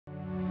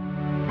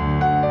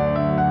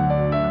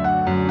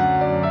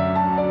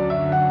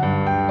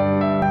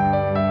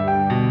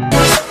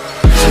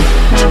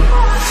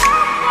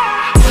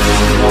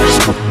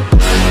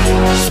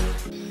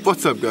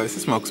What's up guys,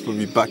 it's Marcus will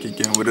be back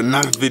again with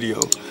another video.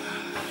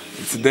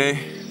 And today,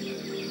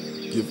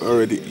 you've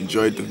already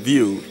enjoyed the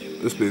view.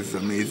 This place is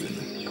amazing.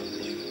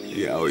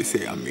 Yeah, I always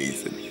say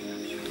amazing.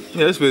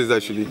 Yeah, this place is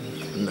actually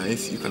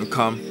nice. You can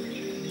come,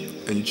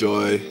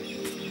 enjoy,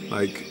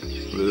 like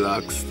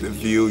relax. The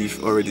view,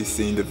 you've already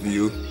seen the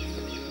view.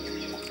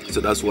 So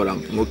that's what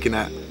I'm looking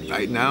at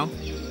right now.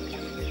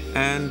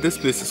 And this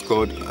place is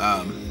called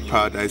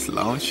Paradise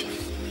Lounge.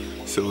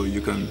 So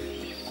you can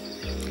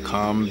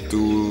come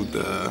do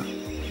the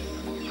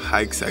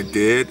hikes I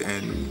did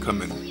and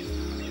come and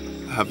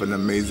have an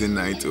amazing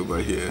night over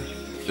here.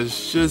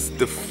 It's just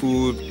the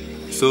food.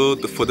 So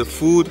for the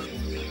food,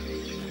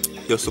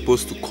 you're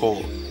supposed to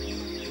call,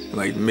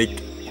 like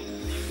make,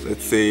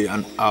 let's say,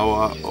 an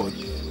hour or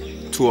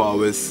 2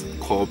 hours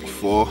call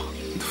before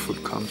the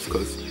food comes,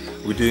 because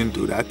we didn't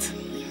do that.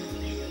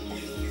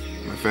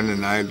 My friend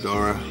and I,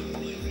 Laura,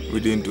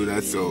 we didn't do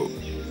that. So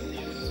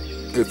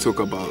it took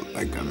about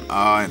like an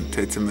hour and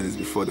 30 minutes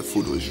before the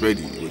food was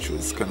ready, which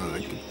was kind of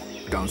like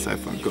the downside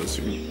for me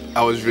because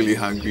I was really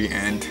hungry.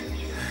 And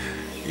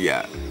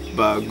yeah,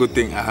 but good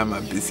thing I had my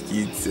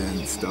biscuits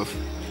and stuff.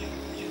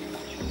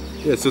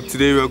 Yeah, so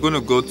today we're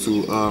gonna go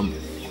to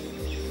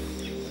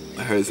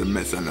my hair is a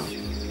mess, I know.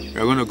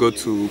 We're gonna go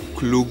to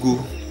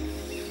Kulugu.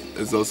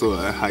 It's also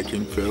a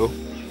hiking trail,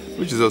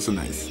 which is also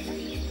nice.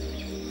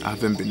 I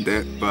haven't been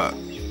there, but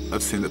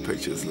I've seen the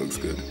pictures, looks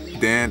good.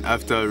 Then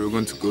after, we're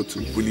going to go to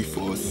Willie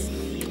Falls,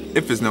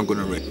 if it's not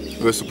gonna rain.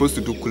 We were supposed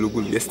to do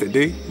Kulugu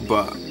yesterday,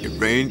 but it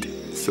rained,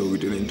 so we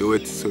didn't do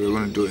it. So we're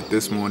gonna do it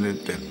this morning.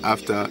 Then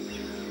after,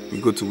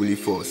 we go to Willie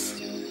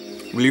Falls.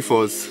 Willie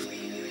Falls,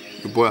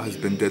 the boy has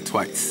been there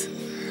twice.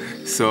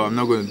 So I'm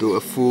not gonna do a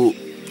full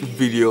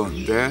video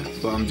on there,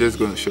 but I'm just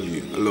gonna show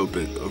you a little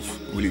bit of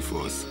Willie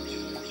Falls.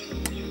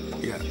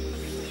 Yeah.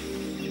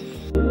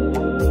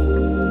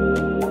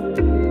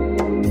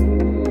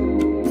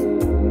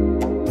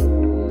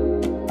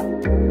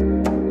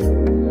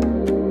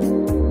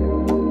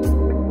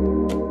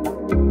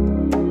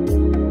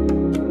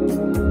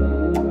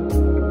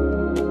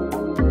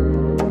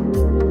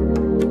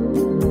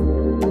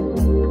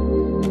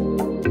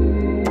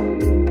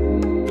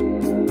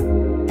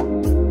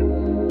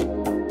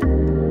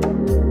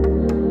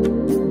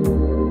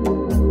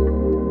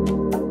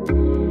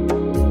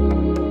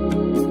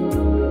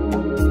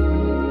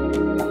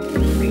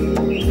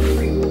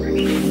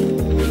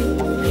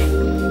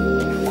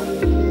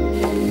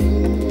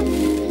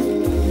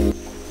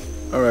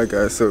 Alright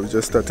guys, so we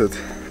just started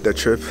the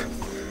trip,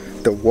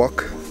 the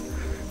walk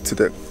to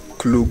the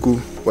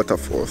Kulugu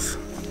Waterfalls.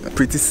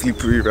 Pretty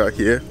slippery right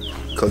here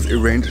because it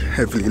rained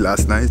heavily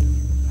last night.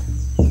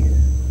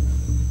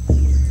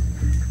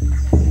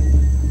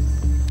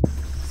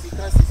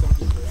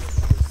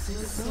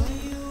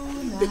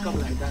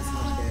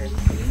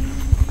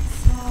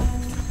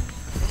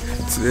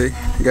 Today,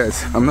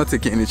 guys, I'm not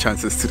taking any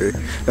chances today.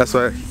 That's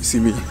why you see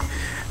me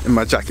in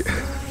my jacket.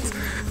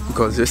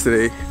 Because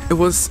yesterday it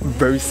was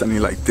very sunny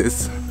like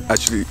this.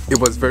 Actually, it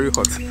was very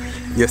hot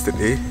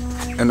yesterday,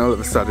 and all of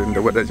a sudden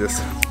the weather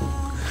just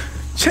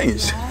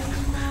changed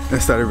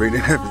and started raining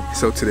heavy.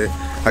 So today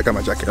I got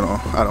my jacket on.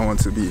 I don't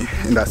want to be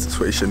in that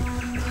situation.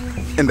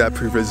 In that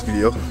previous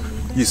video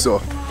you saw,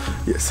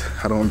 yes,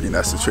 I don't want to be in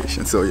that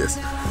situation. So yes,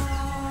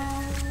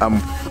 I'm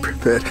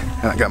prepared,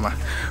 and I got my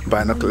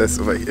binoculars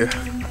over here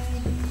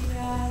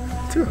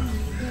too.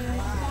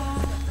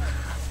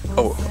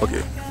 Oh,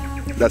 okay,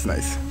 that's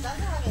nice.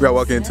 We are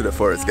walking into the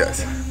forest,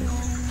 guys.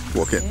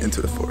 Walking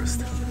into the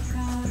forest.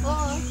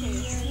 Oh,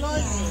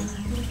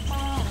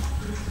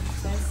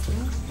 okay.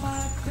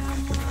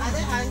 Are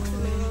there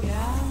antelopes?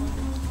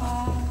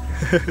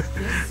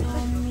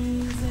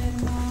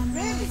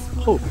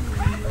 Oh,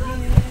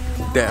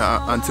 there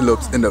are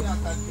antelopes in the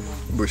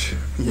bush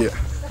here.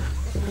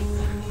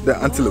 There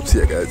are antelopes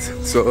here, guys.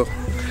 So,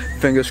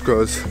 fingers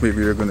crossed,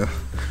 maybe we're gonna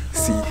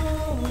see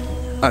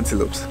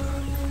antelopes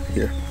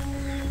here.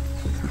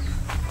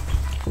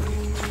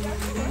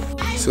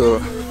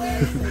 So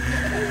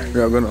we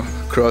are gonna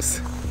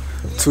cross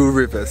 2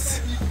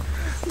 rivers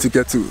to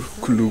get to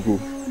Kulugu.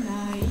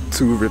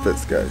 2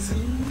 rivers, guys.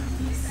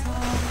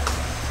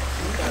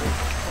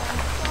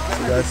 So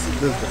guys,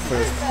 this is the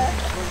first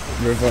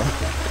river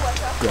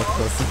we are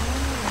crossing.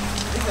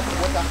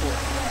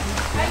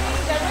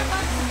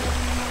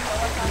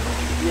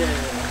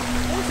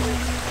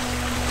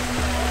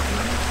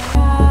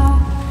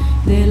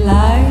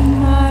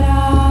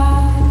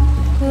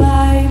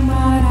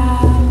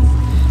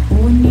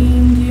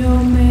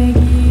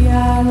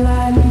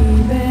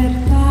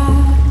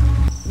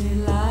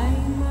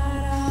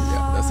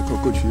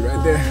 Tree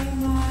right there.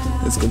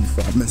 Let's go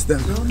before I mess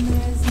them.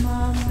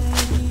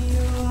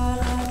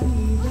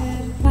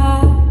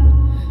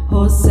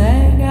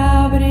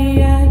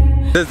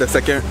 This is the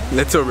second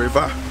little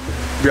river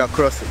we are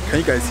crossing. Can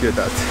you guys hear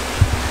that?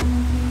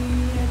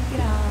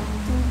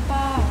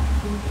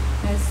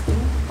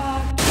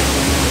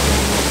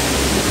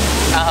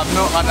 I have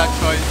no other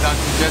choice than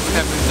to just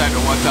step inside the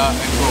water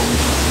and go.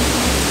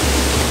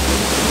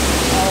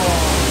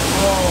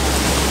 Oh.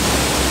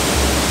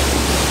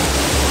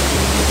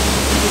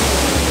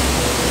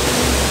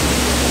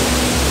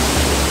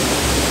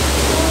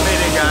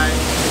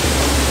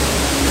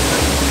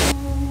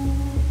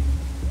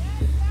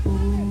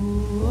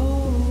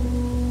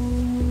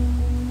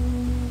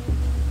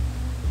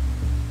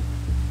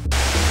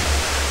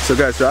 So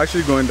guys, we're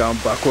actually going down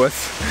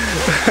backwards.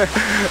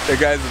 The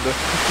guys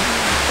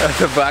at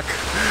the back,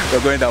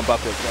 we're going down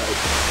backwards, guys.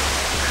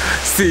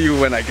 See you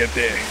when I get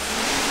there.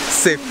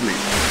 Safely.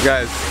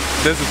 Guys,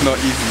 this is not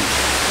easy.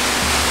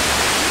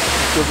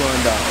 Still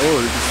going down. Oh,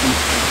 you can see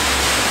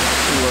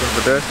water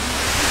over there.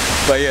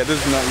 But yeah, this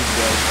is not easy,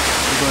 guys.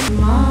 We're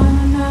going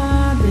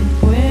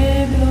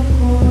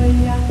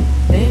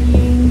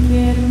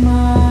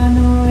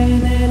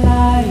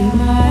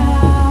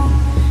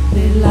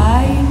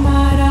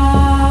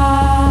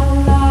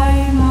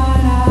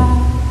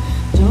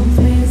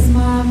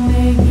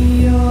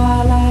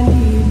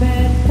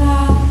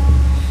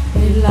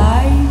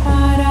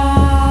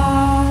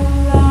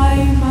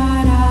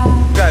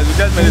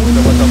just made it to the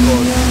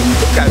waterfall.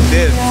 Look at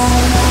this.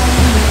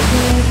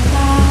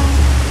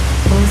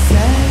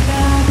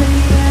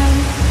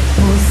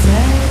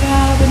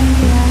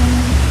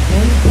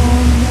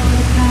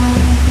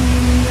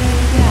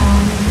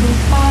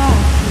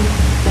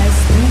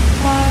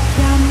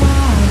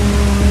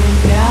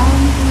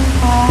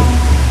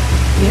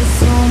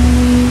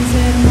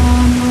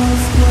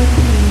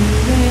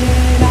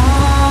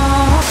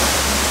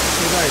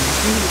 So guys, you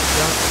see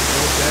that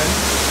right there?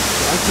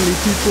 So actually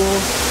people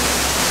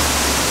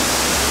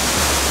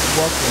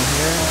walk from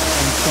here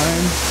and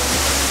climb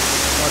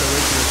all the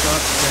way to the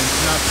top, then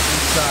snap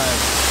inside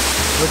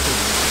with it.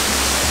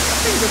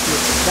 I think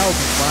that would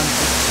be fun.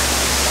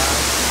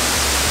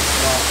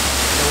 But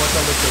the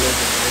water looks a little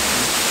bit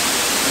dirty.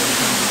 So we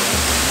can do that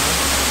now.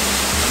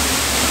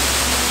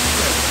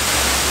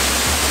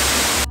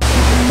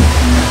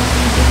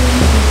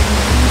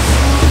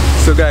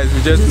 So guys, we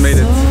just made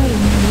it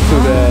to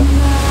the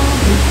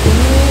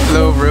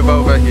little river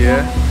over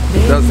here.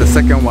 That's the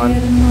second one.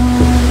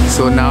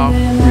 So now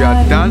we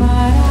are done.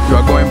 We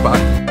are going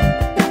back.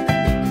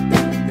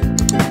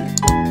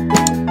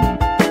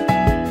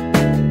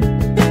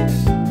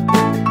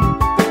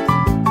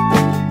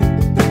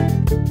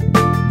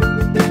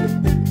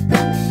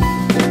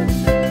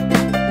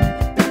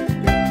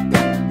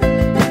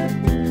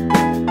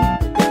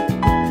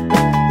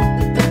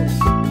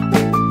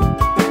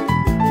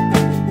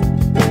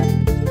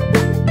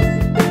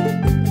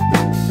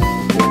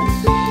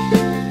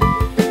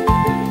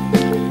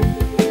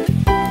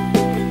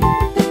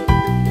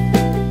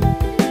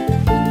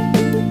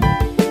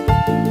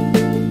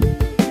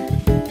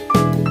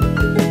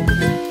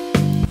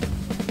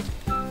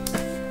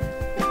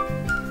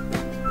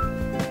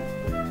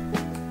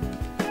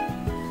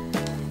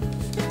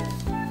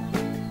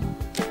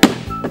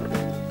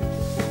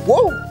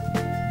 Whoa!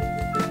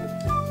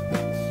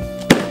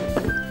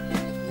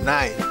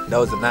 9. That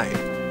was a 9.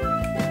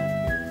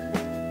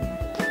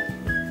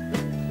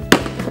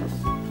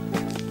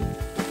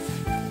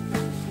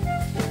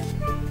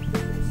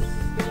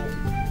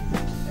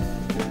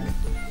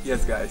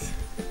 Yes guys,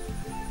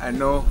 I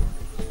know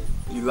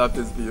you love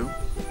this view,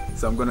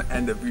 so I'm gonna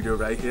end the video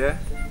right here.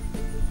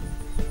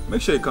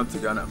 Make sure you come to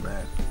Ghana,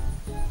 man.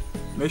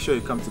 Make sure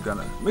you come to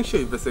Ghana. Make sure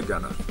you visit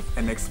Ghana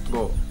and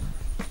explore.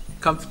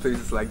 Come to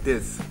places like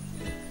this.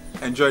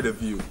 Enjoy the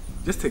view.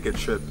 Just take a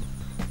trip.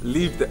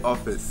 Leave the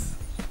office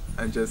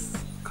and just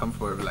come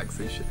for a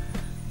relaxation.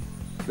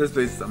 This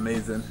place is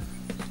amazing,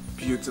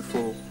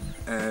 beautiful,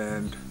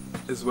 and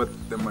it's worth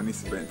the money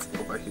spent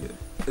over here.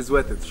 It's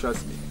worth it,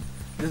 trust me.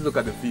 Just look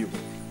at the view.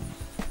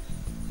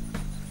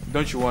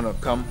 Don't you want to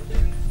come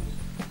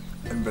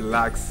and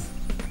relax,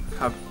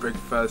 have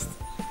breakfast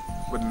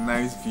with a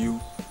nice view,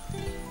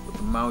 with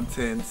the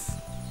mountains?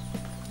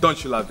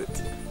 Don't you love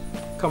it?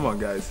 Come on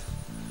guys.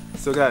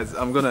 So guys,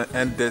 I'm gonna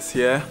end this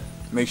here.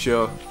 Make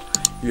sure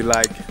you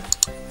like,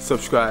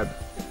 subscribe,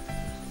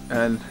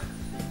 and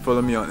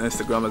follow me on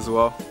Instagram as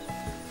well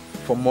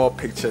for more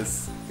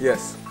pictures.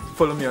 Yes,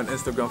 follow me on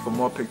Instagram for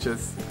more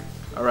pictures.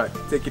 Alright,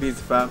 take it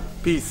easy fam.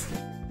 Peace.